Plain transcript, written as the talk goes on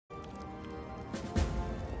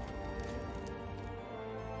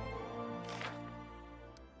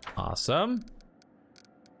Awesome.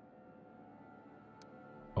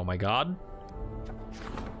 Oh my god.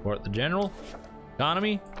 Support the general.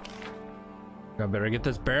 Economy. I better get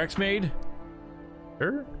this barracks made.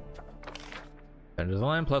 Sure. Defenders of the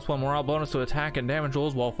land, +1 morale bonus to attack and damage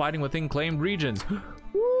rolls while fighting within claimed regions.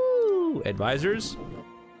 Woo! Advisors.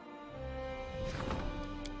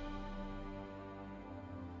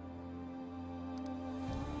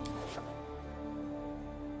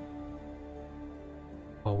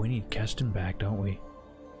 Oh, we need Keston back, don't we?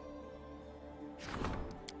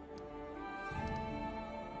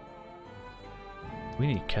 We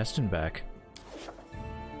need Keston back.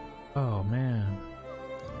 Oh man.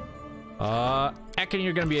 Ekin,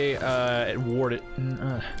 you're gonna be a warded.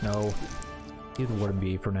 No, leave the warden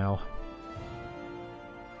be for now.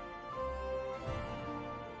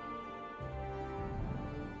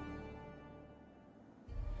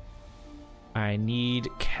 I need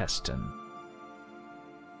Keston.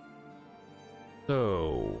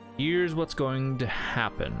 So here's what's going to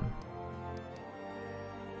happen.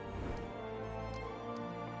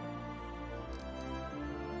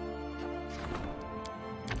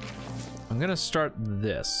 I'm gonna start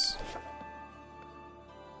this.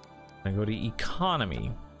 I go to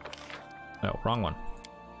economy. No, wrong one.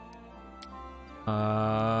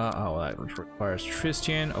 Oh, that requires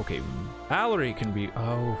Tristian. Okay, Valerie can be.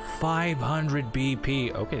 Oh, 500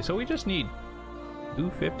 BP. Okay, so we just need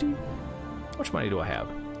 250. How much money do I have?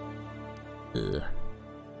 Ugh.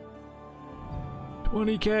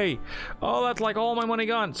 20k. Oh, that's like all my money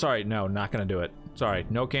gone. Sorry, no, not gonna do it. Sorry,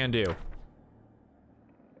 no can do.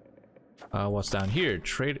 What's down here?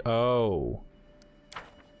 Trade. Oh.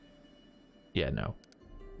 Yeah, no.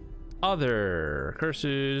 Other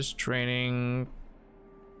curses, training.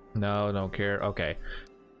 No, don't care. Okay.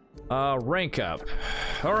 Rank up.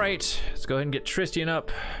 All right, let's go ahead and get Tristian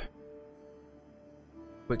up.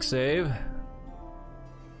 Quick save.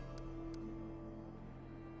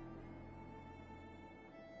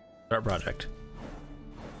 Start project.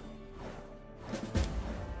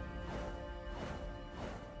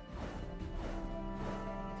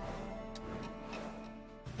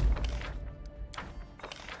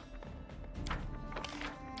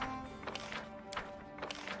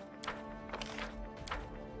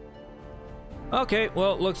 Okay,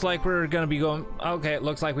 well, looks like we're gonna be going. Okay, it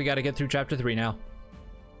looks like we gotta get through chapter 3 now.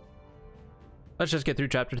 Let's just get through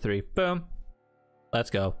chapter 3. Boom. Let's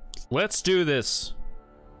go. Let's do this.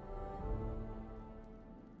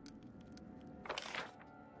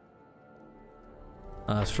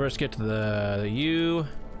 Let's first get to the U.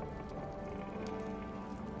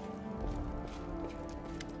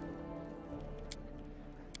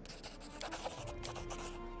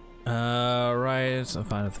 Right, so I'm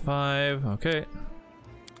fine with 5. Okay.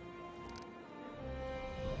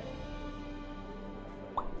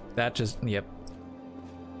 That just, yep.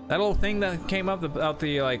 That little thing that came up about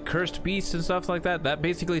the like cursed beasts and stuff like that, that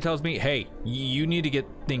basically tells me, hey, you need to get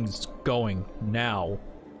things going now.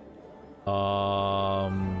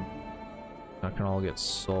 Not gonna all get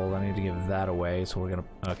sold. I need to give that away, so we're gonna,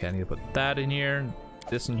 okay, I need to put that in here,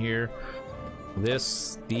 this in here,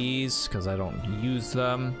 these, because I don't use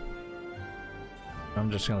them. I'm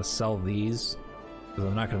just gonna sell these because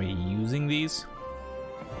I'm not gonna be using these.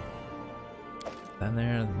 That in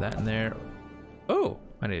there, that in there. Oh,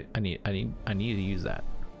 I need to use that.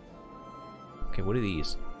 Okay, what are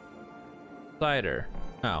these? Cider.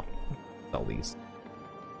 Oh, sell these.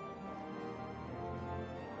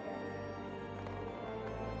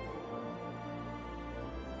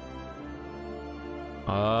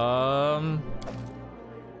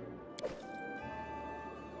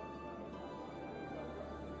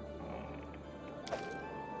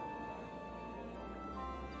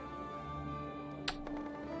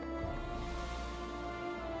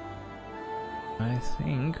 I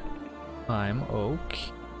think I'm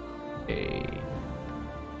okay.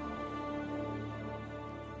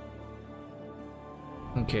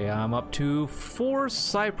 Okay, I'm up to 4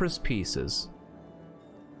 cypress pieces.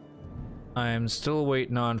 I'm still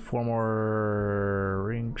waiting on 4 more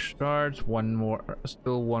ring shards,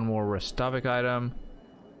 still one more Restavik item.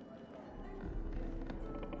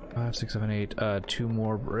 5, 6, 7, 8, 2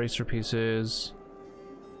 more bracer pieces,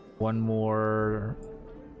 1 more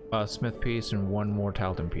smith piece, and 1 more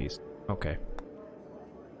Talton piece. Okay.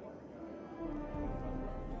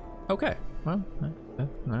 Okay. Well,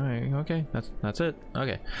 alright, okay. That's it.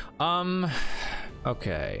 Okay.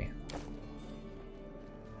 Okay.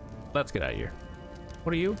 Let's get out of here.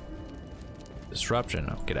 What are you? Disruption.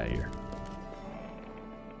 Oh, get out of here.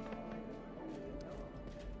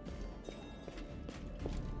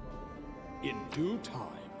 In due time.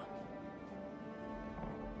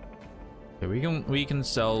 we can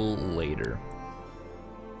sell later.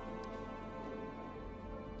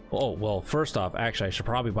 Oh, well, first off, actually, I should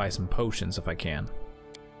probably buy some potions if I can.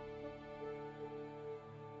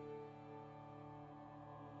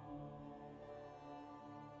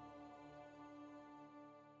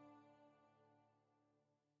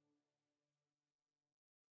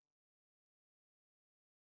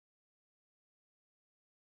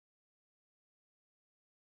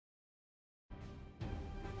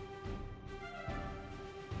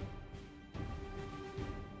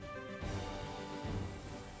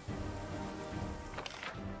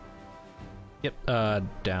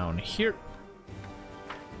 Yep, down here.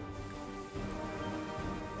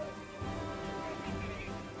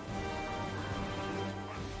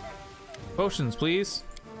 Potions, please.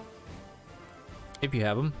 If you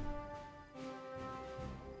have them.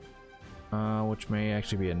 Which may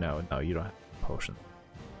actually be a no. No, you don't have potion.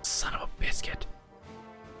 Son of a biscuit.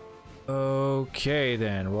 Okay,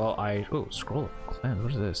 then. Well, oh, scroll of cleanse.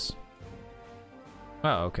 What is this?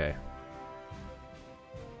 Oh, okay.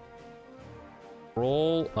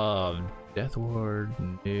 Scroll of Death Ward,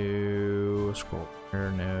 no. Scroll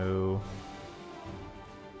here, no.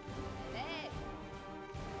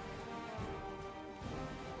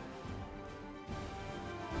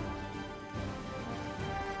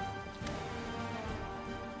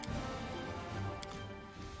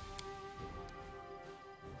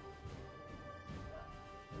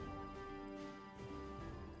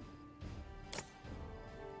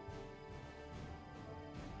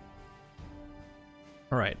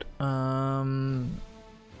 All right.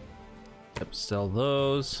 Yep, sell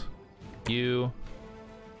those. You.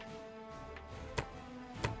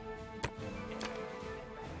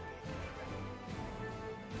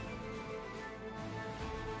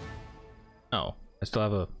 Oh, I still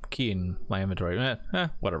have a key in my inventory.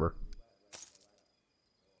 Whatever.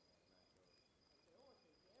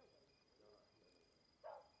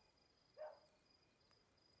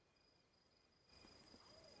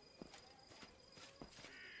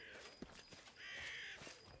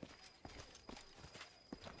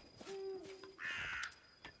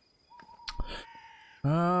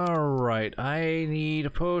 All right, I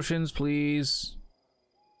need potions, please.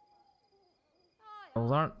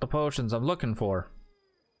 Those aren't the potions I'm looking for.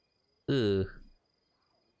 Ugh.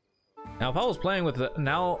 Now, if I was playing with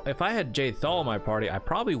if I had Jaethal in my party, I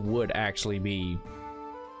probably would actually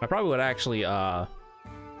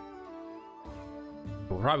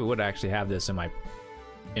have this in my,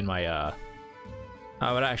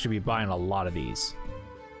 I would actually be buying a lot of these.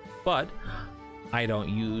 But I don't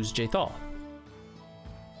use Jaethal.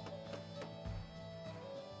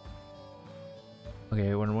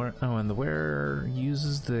 Okay, when the wearer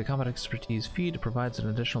uses the combat expertise feat, it provides an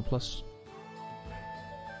additional +2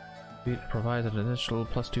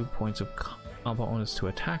 points of combo bonus to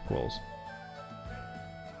attack rolls.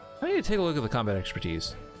 I need to take a look at the combat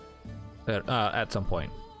expertise at some point.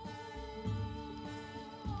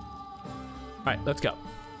 All right, let's go.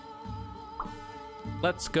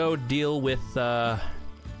 Let's go deal with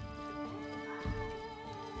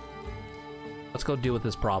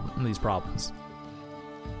these problems.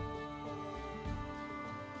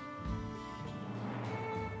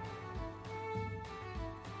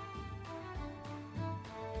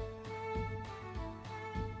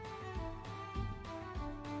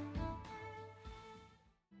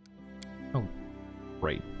 Oh,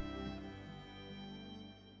 great.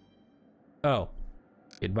 Oh,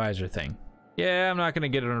 advisor thing. Yeah, I'm not gonna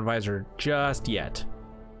get an advisor just yet.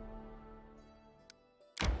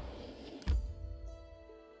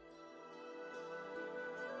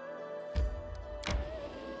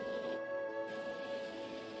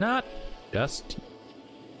 Not just.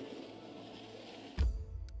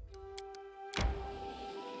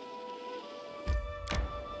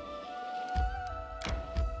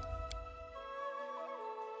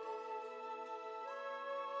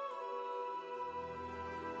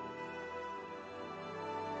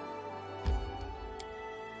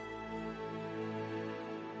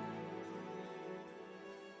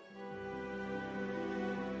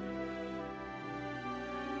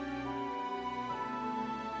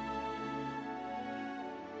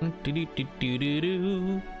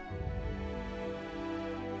 Do-do-do-do-do-do.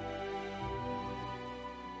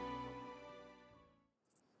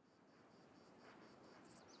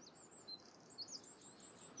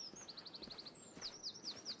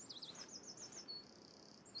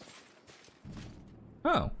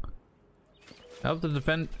 Oh. Help to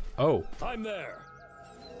defend. Oh. I'm there.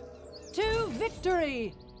 To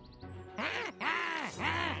victory.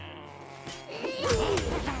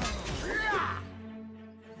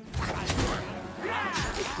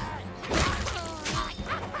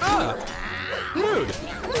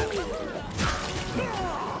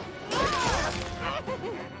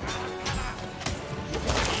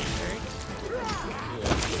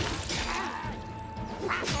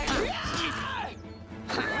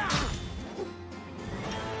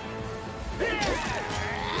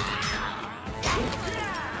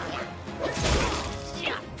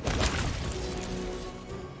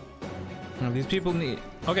 These people need...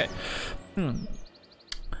 Okay.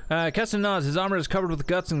 Keston nods. His armor is covered with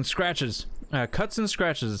guts and scratches. Cuts and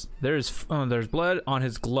scratches. There's blood on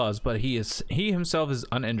his gloves, but he himself is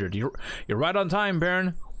uninjured. You're right on time,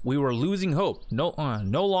 Baron. We were losing hope. No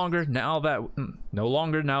longer now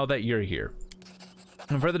that you're here.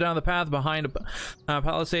 And further down the path behind a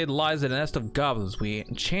palisade lies a nest of goblins. We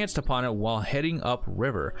chanced upon it while heading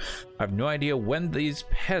upriver. I have no idea when these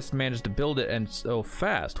pests managed to build it, and so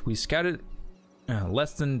fast. We scouted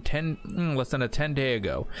less than a 10-day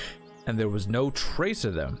ago, and there was no trace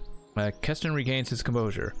of them. Keston regains his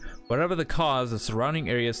composure. Whatever the cause, the surrounding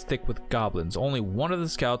area is thick with goblins. Only one of the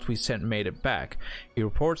scouts we sent made it back. He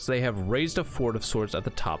reports they have raised a fort of sorts at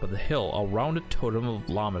the top of the hill, around a totem of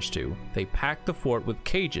Lamashtu. They packed the fort with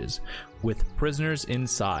cages, with prisoners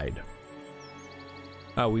inside.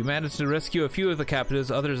 We managed to rescue a few of the captives.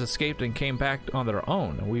 Others escaped and came back on their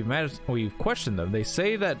own. We've questioned them. They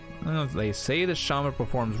say the shaman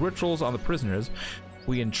performs rituals on the prisoners.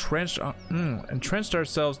 We entrenched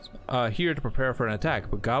ourselves here to prepare for an attack,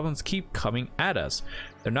 but goblins keep coming at us.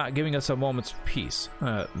 They're not giving us a moment's peace.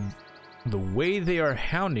 The way they are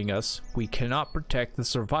hounding us, we cannot protect the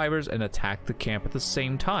survivors and attack the camp at the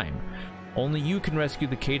same time. Only you can rescue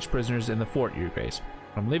the caged prisoners in the fort, Your Grace.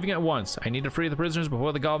 I'm leaving at once. I need to free the prisoners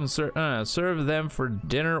before the goblins serve them for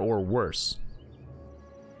dinner or worse.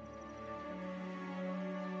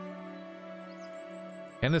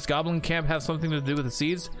 Can this goblin camp have something to do with the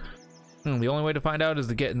seeds? The only way to find out is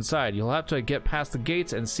to get inside. You'll have to get past the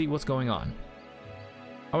gates and see what's going on.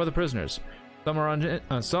 How are the prisoners? Some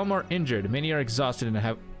are injured, many are exhausted,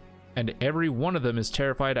 and every one of them is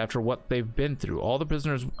terrified after what they've been through. All the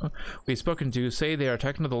prisoners we've spoken to say they are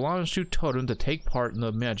taken to the Lamashtu totem to take part in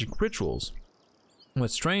the magic rituals.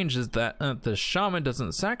 What's strange is that the shaman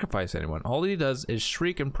doesn't sacrifice anyone. All he does is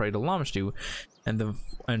shriek and pray to Lamashtu,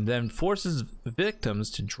 and then forces victims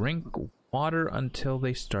to drink water until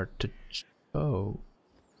they start to choke.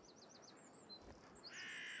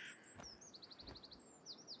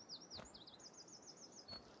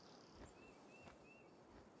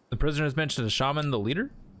 The prisoners mentioned the shaman, the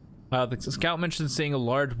leader. The scout mentioned seeing a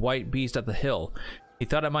large white beast at the hill. He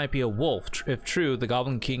thought it might be a wolf. If true, the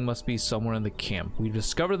Goblin King must be somewhere in the camp. We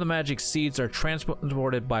discovered the magic seeds are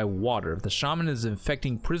transported by water. If the shaman is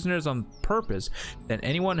infecting prisoners on purpose, then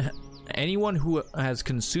anyone who has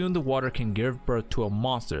consumed the water can give birth to a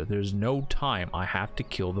monster. There's no time. I have to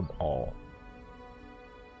kill them all.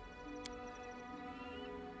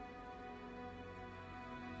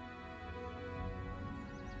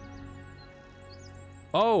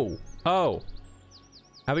 Oh.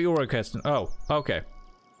 Have your word, Keston. Oh, okay.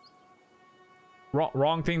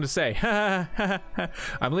 Wrong thing to say.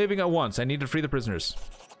 I'm leaving at once. I need to free the prisoners.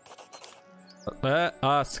 Let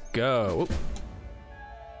us go. Oop.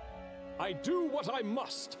 I do what I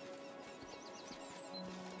must.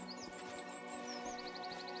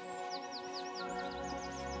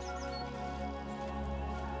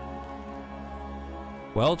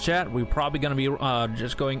 Well, chat, we're probably gonna be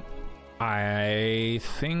just going. I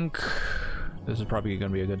think this is probably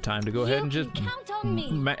gonna be a good time to go ahead and just count on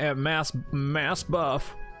me. mass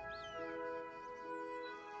buff.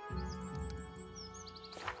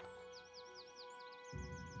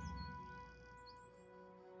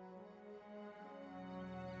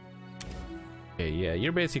 Okay, yeah,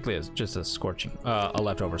 you're basically just a scorching, a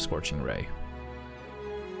leftover scorching ray.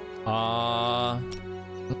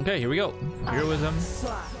 Okay, here we go. Heroism.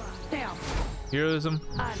 Heroism.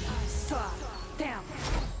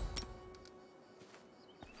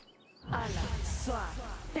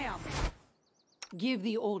 Give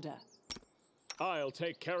the order. I'll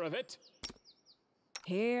take care of it.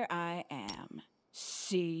 Here I am.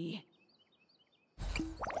 See.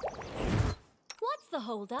 What's the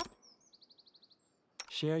holdup?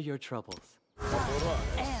 Share your troubles.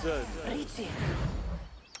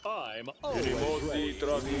 I'm always ready.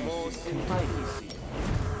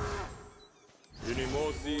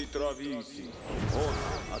 Unimosi Travisi.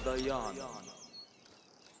 Adayan.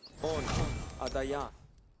 Adayan.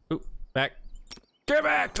 Ooh, back. Get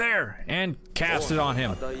back there! And cast it on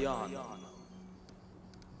him. Adayan.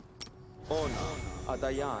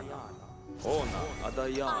 Adayan.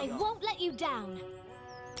 Adayan. I won't let you down.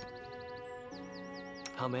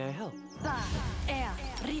 How may I help?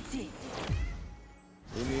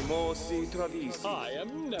 Unimosi Travisi. I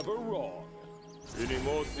am never wrong.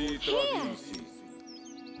 Unimosi Travisi.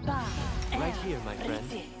 Right here, my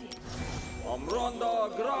friend.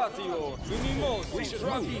 Amranda Gratio. Unimosi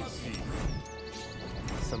Travisi.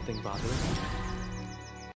 Something bothering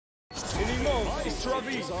Unimosi These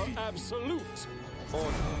Travisi. are absolute.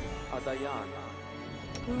 Adayan.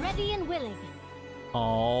 Ready and willing.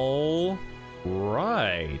 All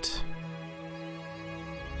right.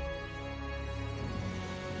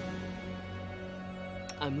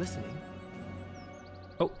 I'm listening.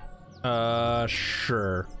 Oh,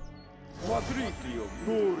 sure. Quadritio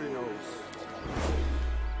Murinos.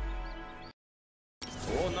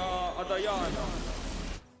 Ona Adayana.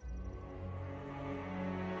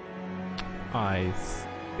 I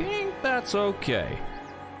think that's okay.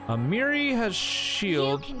 Miri has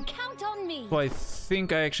shield, You can count on me. so I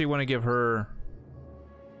think I actually want to give her.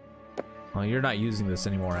 Well, you're not using this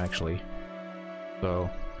anymore, actually. So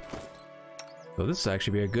this would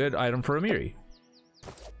actually be a good item for Amiri.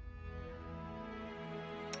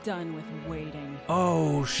 Done with waiting.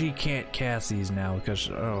 Oh, she can't cast these now because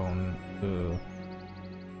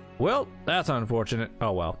well, that's unfortunate.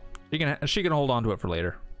 Oh well, she can hold on to it for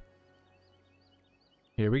later.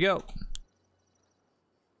 Here we go.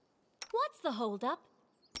 What's the holdup?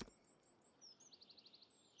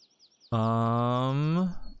 I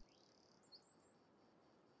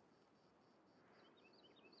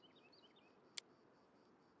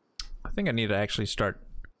think I need to actually start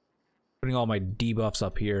putting all my debuffs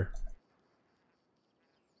up here.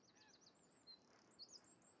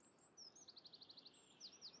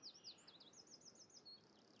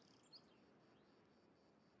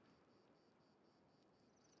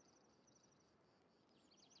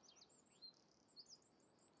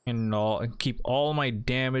 And keep all my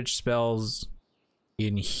damage spells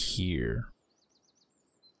in here.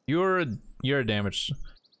 You're a damage.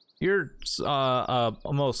 You're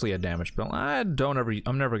mostly a damage spell. I'm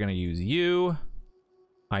never gonna use you.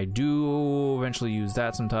 I do eventually use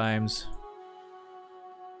that sometimes.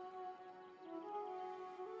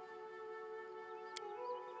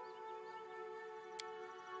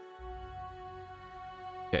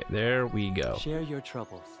 Okay, there we go. Share your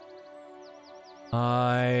troubles.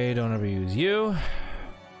 I don't ever use you.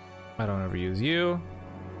 I don't ever use you.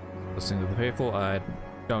 Listening to the faithful. I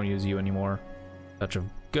don't use you anymore. Touch of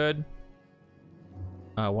good.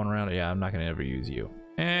 One round. Yeah, I'm not gonna ever use you,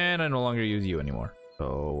 and I no longer use you anymore.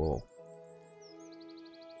 So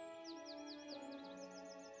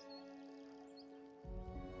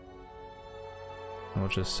we'll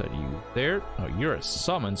just set you there. Oh, you're a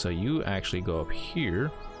summon, so you actually go up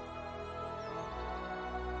here.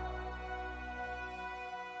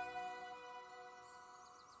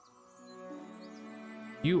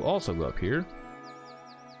 You also go up here.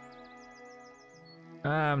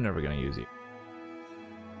 I'm never gonna use you.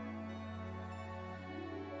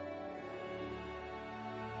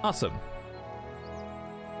 Awesome.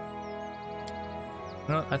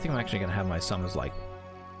 You know what? I think I'm actually gonna have my summons like.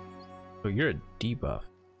 So you're a debuff.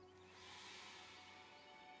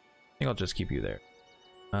 I think I'll just keep you there.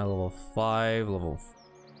 Level 5, level.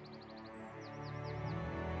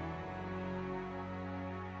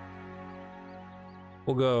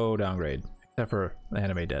 We'll go downgrade, except for the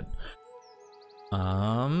anime dead.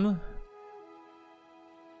 Outdoor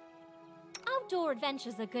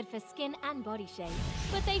adventures are good for skin and body shape,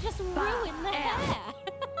 but they just ruin the hair.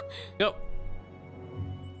 Go.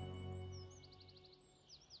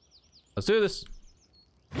 Let's do this.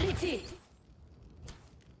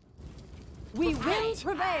 We will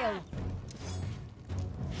prevail.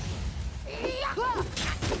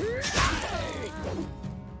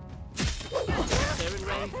 Saren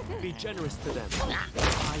Ray, be generous to them.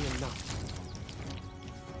 I am not.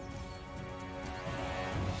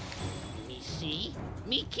 Me see,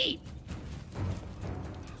 me keep.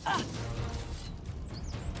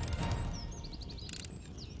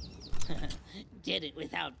 Did it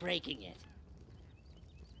without breaking it.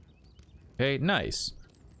 Okay, nice.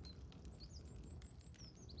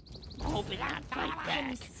 Hope it not fight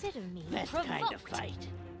back. Consider me Best provoked. kind of fight.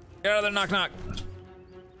 Get out of there, knock knock.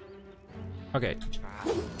 Okay. This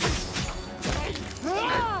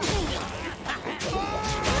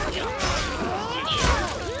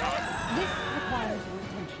requires your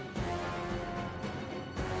attention.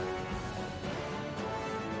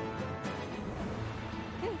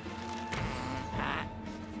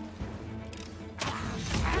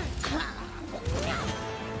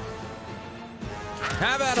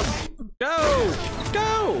 Have at him. Go!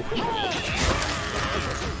 Go!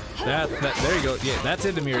 That there you go. Yeah, that's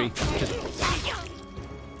it, Amiri. Just...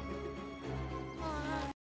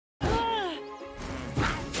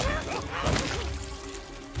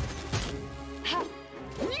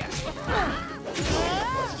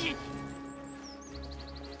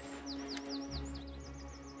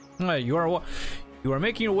 You are You are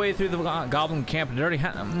making your way through the goblin camp,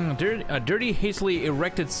 a dirty, hastily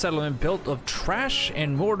erected settlement built of trash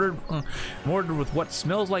and mortared with what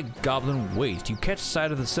smells like goblin waste. You catch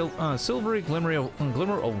sight of the silvery glimmer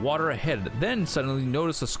of water ahead, then suddenly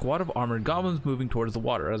notice a squad of armored goblins moving towards the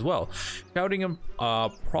water as well, shouting and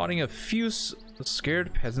prodding a few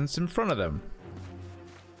scared peasants in front of them.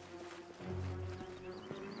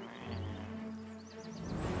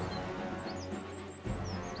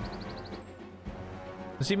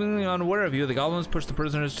 Seemingly unaware of you, the goblins push the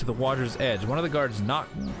prisoners to the water's edge. One of the guards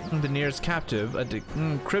knocked the nearest captive, a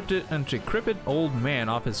decrepit old man,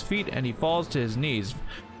 off his feet, and he falls to his knees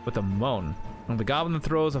with a moan. And the goblin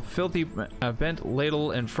throws a filthy bent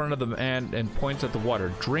ladle in front of the man and points at the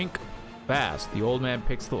water. Drink fast. The old man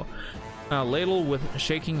picks the ladle with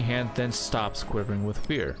shaking hand, then stops, quivering with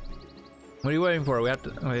fear. What are you waiting for? We have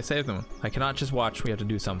to. They save them. I cannot just watch. We have to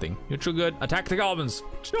do something. Neutral good. Attack the goblins.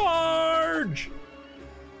 Charge!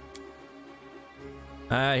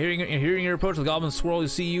 Hearing your approach, the goblins swirl to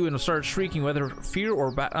see you and start shrieking, whether fear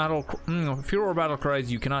or battle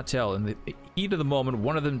cries, you cannot tell. In the heat of the moment,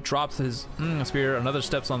 one of them drops his spear, another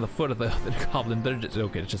steps on the foot of the goblin. They're just,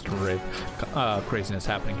 okay, it's just a rave craziness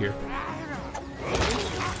happening here.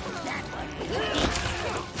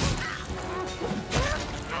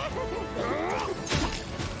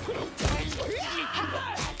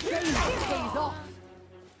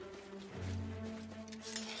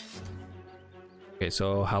 Okay,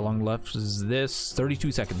 so how long left is this?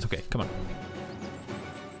 32 seconds. Okay, come on.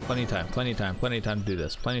 Plenty of time, plenty of time, plenty of time to do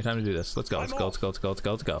this. Plenty of time to do this. Let's go, let's go, let's go, let's go, let's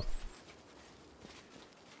go, let's go.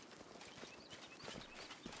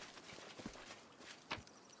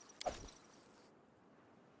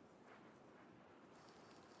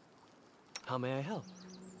 How may I help?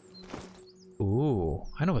 Ooh,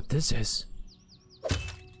 I know what this is.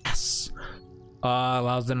 Yes.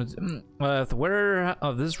 Allows them to, the wearer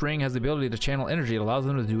of this ring has the ability to channel energy. It allows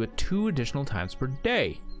them to do it 2 additional times per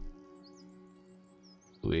day.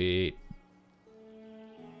 Sweet.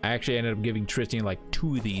 I actually ended up giving Tristan like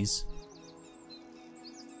 2 of these.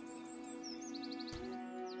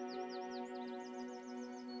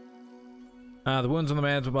 The wounds on the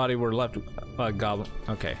man's body were left goblin.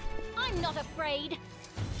 Okay. I'm not afraid.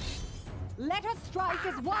 Let us strike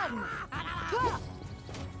as one.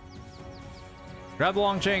 Grab the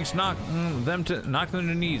long chains, knock them to their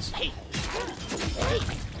knees.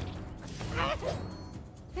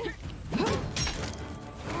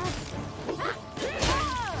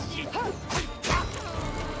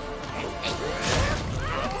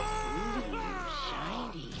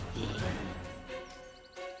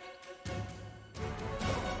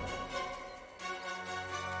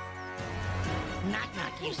 Knock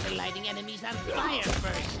Knock used to lighting enemies on fire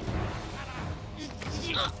first.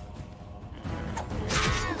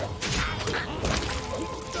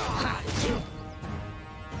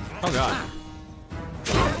 Oh god.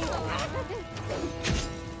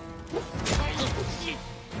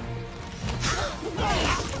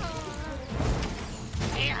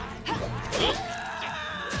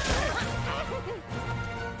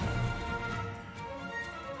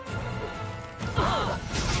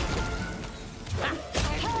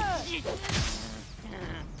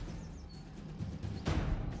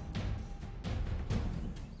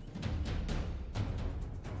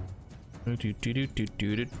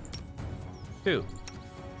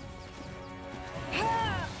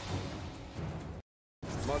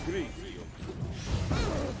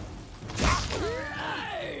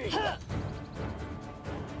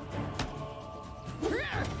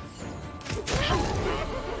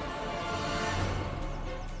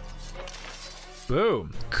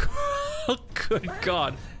 Boom. Good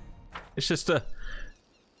god. It's just a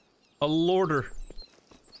lorder.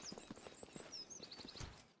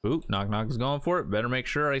 Ooh, Knock Knock is going for it. Better make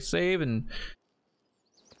sure I save and...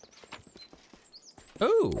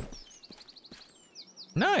 Oh!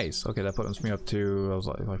 Nice! Okay, that puts me up to... I was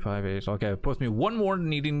like 5, 8. Okay, it puts me one more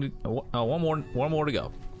needing to... one more to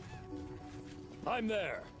go. I'm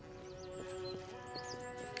there.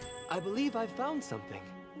 I believe I found something.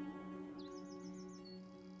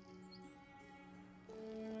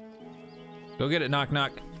 Go get it, Knock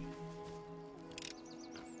Knock.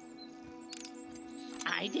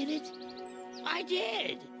 I did it. I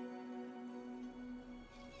did.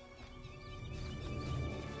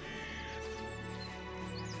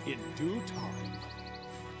 In due time.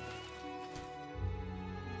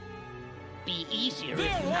 Be easier Their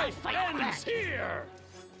if you not life fight ends back. here.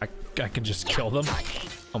 I can just kill them?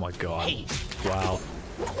 Oh my god. Wow.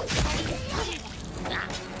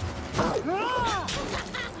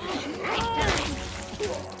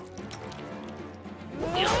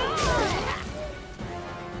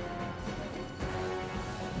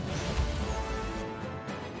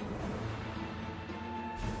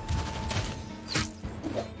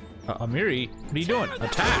 Amiri, what are you doing?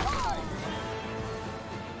 Attack!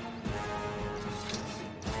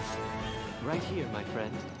 Right here, my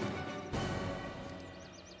friend.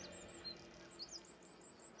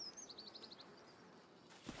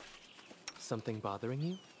 Something bothering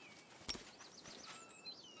you?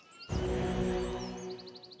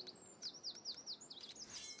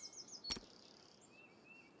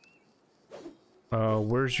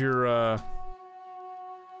 Where's your,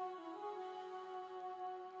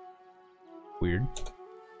 weird,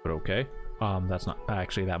 but okay. That's not,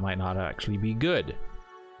 actually, that might not actually be good.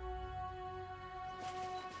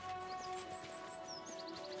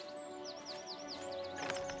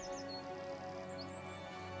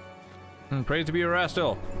 Praise to be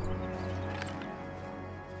Erastil.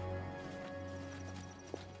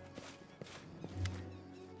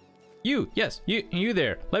 Yes, you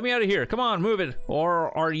there. Let me out of here. Come on, move it.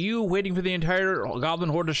 Or are you waiting for the entire goblin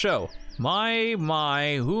horde to show? My,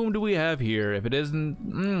 whom do we have here? If it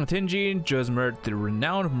isn't Tingy Jusmert, the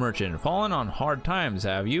renowned merchant. Fallen on hard times,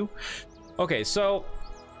 have you? Okay, so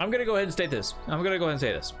I'm gonna go ahead and state this.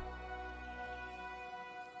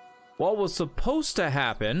 What was supposed to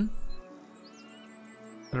happen,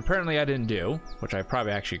 but apparently I didn't do, which I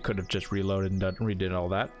probably actually could have just reloaded and redid all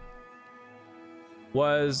that,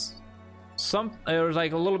 was there was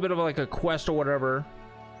like a little bit of like a quest or whatever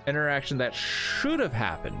interaction that should have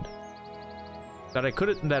happened, that I could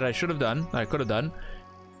have done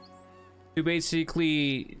to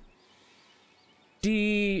basically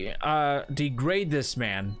degrade this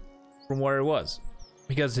man from where it was,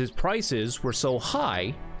 because his prices were so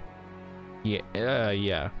high. His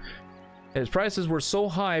prices were so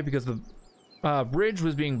high because the bridge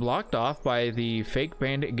was being blocked off by the fake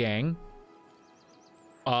bandit gang.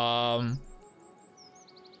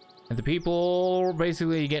 And the people were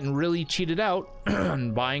basically getting really cheated out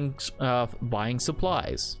buying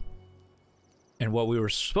supplies. And what we were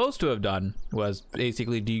supposed to have done was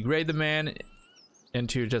basically degrade the man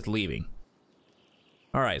into just leaving.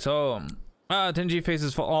 All right, so Tenji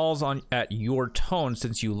faces falls at your tone.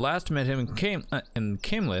 Since you last met him in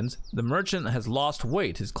Camelins, the merchant has lost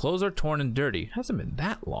weight. His clothes are torn and dirty. Hasn't been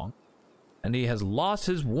that long. And he has lost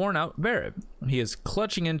his worn-out barrett. He is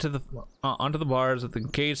clutching into onto the bars of the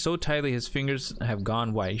cage so tightly his fingers have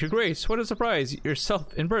gone white. Your Grace, what a surprise!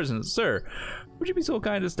 Yourself in person, sir. Would you be so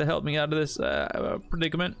kind as to help me out of this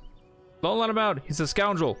predicament? Don't let him out. He's a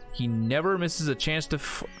scoundrel. He never misses a chance to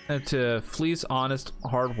fleece honest,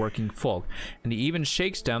 hard-working folk, and he even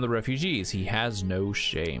shakes down the refugees. He has no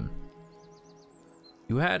shame.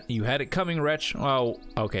 You had it coming, wretch. Oh,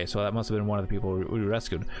 okay. So that must have been one of the people we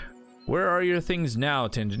rescued. Where are your things now,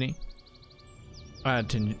 Tigny?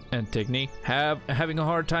 Tigny, having a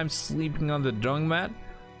hard time sleeping on the dung mat?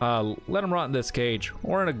 Let him rot in this cage,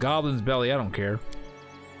 or in a goblin's belly. I don't care.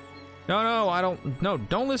 No, I don't. No,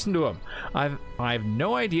 don't listen to him. I have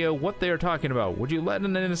no idea what they are talking about. Would you let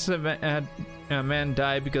an innocent man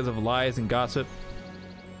die because of lies and gossip?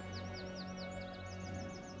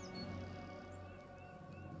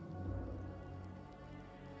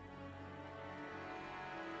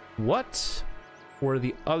 What were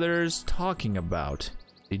the others talking about?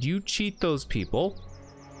 Did you cheat those people?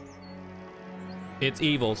 It's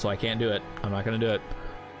evil, so I can't do it. I'm not gonna do it.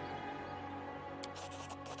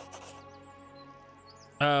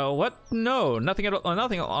 What? No, nothing at all,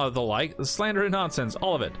 nothing of the like. Slander and nonsense,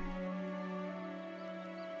 all of it.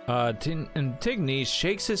 Tigny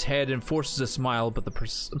shakes his head and forces a smile, but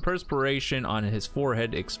the perspiration on his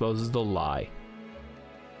forehead exposes the lie.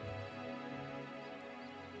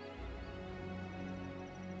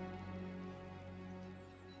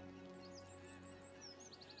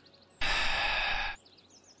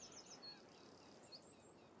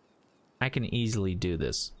 I can easily do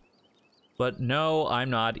this. But no,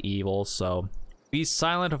 I'm not evil, so be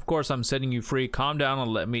silent. Of course, I'm setting you free. Calm down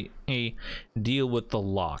and let me deal with the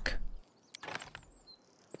lock.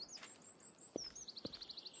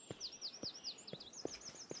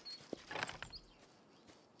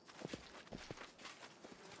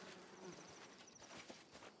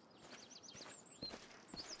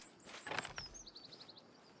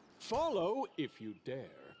 Follow if you dare.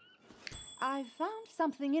 I found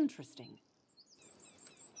something interesting.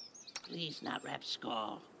 Please not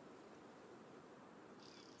Rapskull.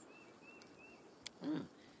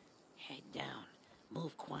 Head down.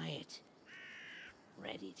 Move quiet.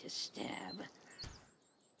 Ready to stab.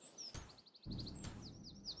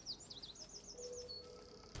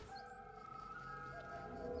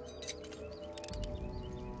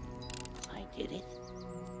 I did it.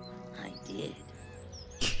 I did.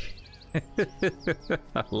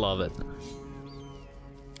 I love it.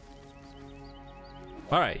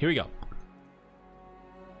 All right, here we go.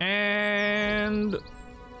 And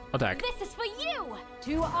attack. This is for you!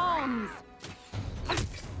 To arms!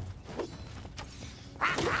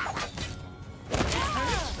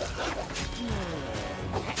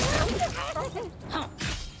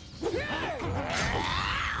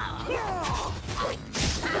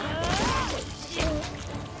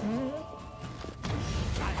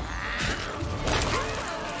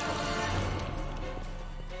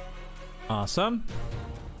 Awesome.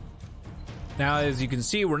 Now, as you can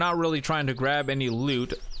see, we're not really trying to grab any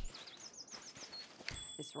loot.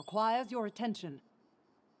 This requires your attention.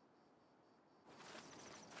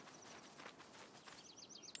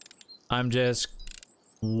 I'm just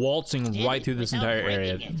waltzing right through this entire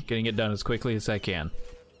area, getting it done as quickly as I can.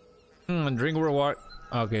 And drink water.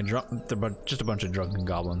 Okay, just a bunch of drunken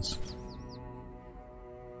goblins.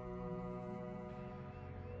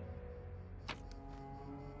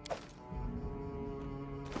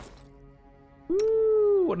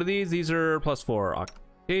 Woo, what are these? These are +4.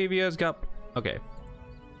 Octavia's got. Okay.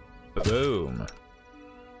 Boom.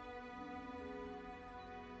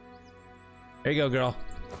 There you go, girl.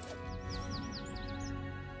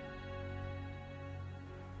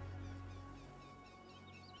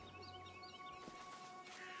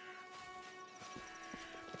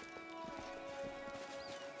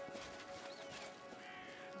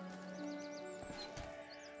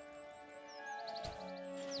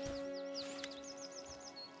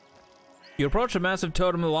 You approach a massive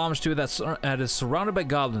totem of homage to that is surrounded by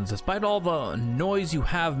goblins. Despite all the noise you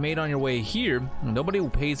have made on your way here, nobody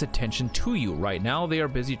pays attention to you. Right now, they are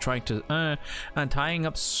busy trying to tying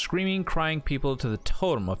up screaming, crying people to the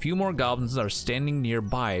totem. A few more goblins are standing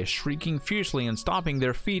nearby, shrieking fiercely and stomping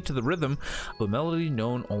their feet to the rhythm of a melody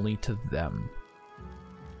known only to them.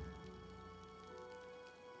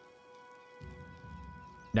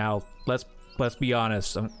 Now, let's be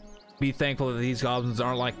honest. Be thankful that these goblins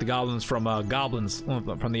aren't like the goblins from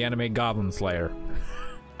from the anime Goblin Slayer.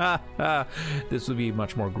 This would be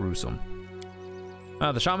much more gruesome.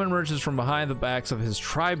 The shaman emerges from behind the backs of his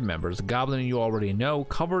tribe members, a goblin you already know,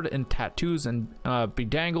 covered in tattoos and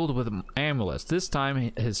bedangled with amulets. This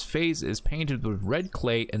time, his face is painted with red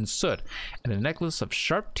clay and soot, and a necklace of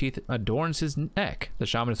sharp teeth adorns his neck. The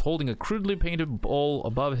shaman is holding a crudely painted bowl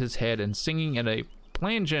above his head and singing in a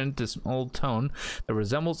plangent dismal tone that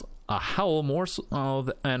resembles a howl more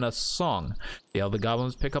than a song. The other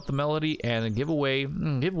goblins pick up the melody and give way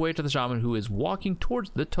to the shaman, who is walking towards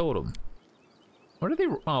the totem. What are they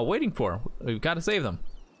waiting for? We've got to save them.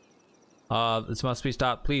 This must be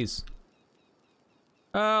stopped, please.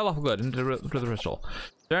 Lawful good into the ritual.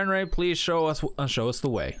 Darnray, please show us the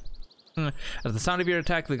way. At the sound of your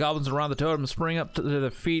attack, the goblins around the totem spring up to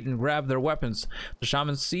their feet and grab their weapons. The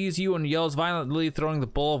shaman sees you and yells violently, throwing the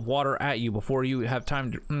bowl of water at you. Before you have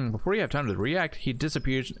time to react, he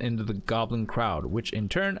disappears into the goblin crowd, which in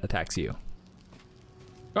turn attacks you.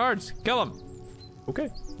 Guards, kill him. Okay.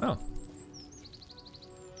 Oh.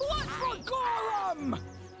 What for Gorum?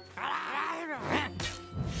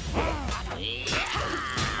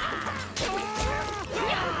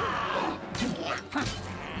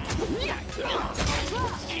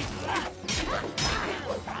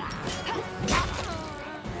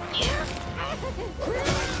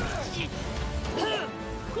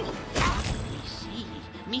 See,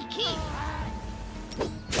 me key.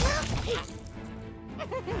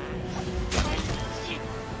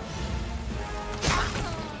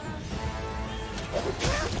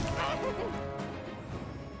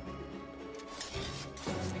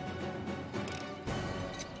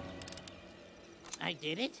 I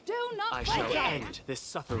did it. Do not I fight shall that. end this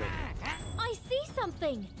suffering. I see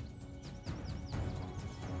something!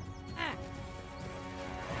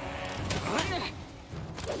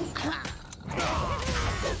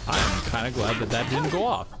 I'm kind of glad that didn't go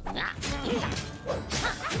off.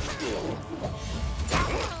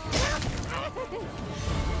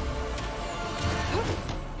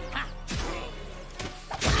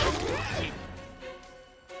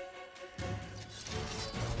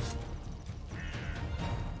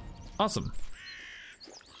 Awesome.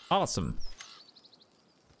 Awesome.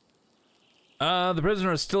 The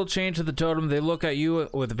prisoner is still chained to the totem. They look at you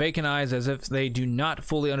with vacant eyes as if they do not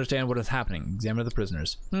fully understand what is happening. Examine the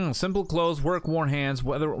prisoners. Simple clothes, work-worn hands,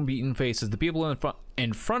 weather-beaten faces. The people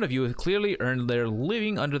in front of you have clearly earned their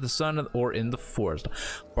living under the sun or in the forest.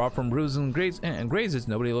 Apart from bruises and grazes,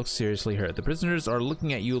 nobody looks seriously hurt. The prisoners are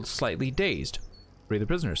looking at you slightly dazed. Free the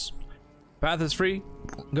prisoners. Path is free.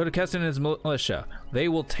 Go to Keston and his militia. They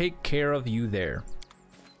will take care of you there.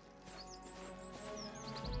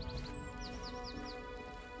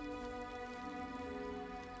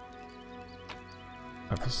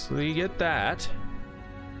 Obviously get that.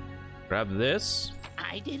 Grab this.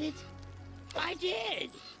 I did it. I did.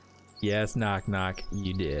 Yes, knock knock,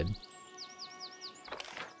 you did.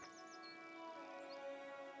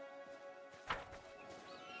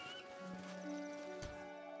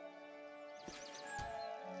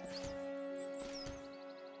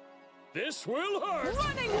 This will hurt.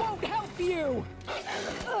 Running won't help you!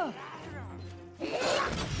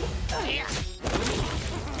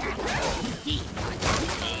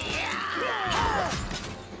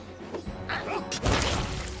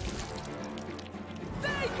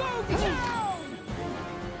 They go down!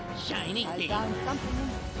 Shiny I thing. found something.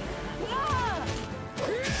 Ah!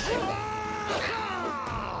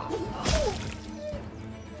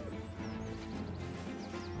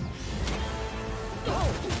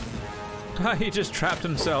 He just trapped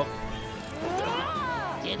himself.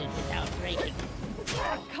 Did it without breaking.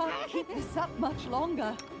 I can't keep this up much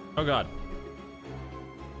longer. Oh god.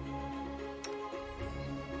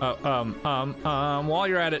 While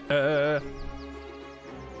you're at it,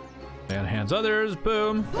 and hands others,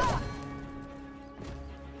 boom.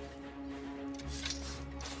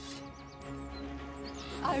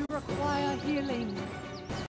 I require healing.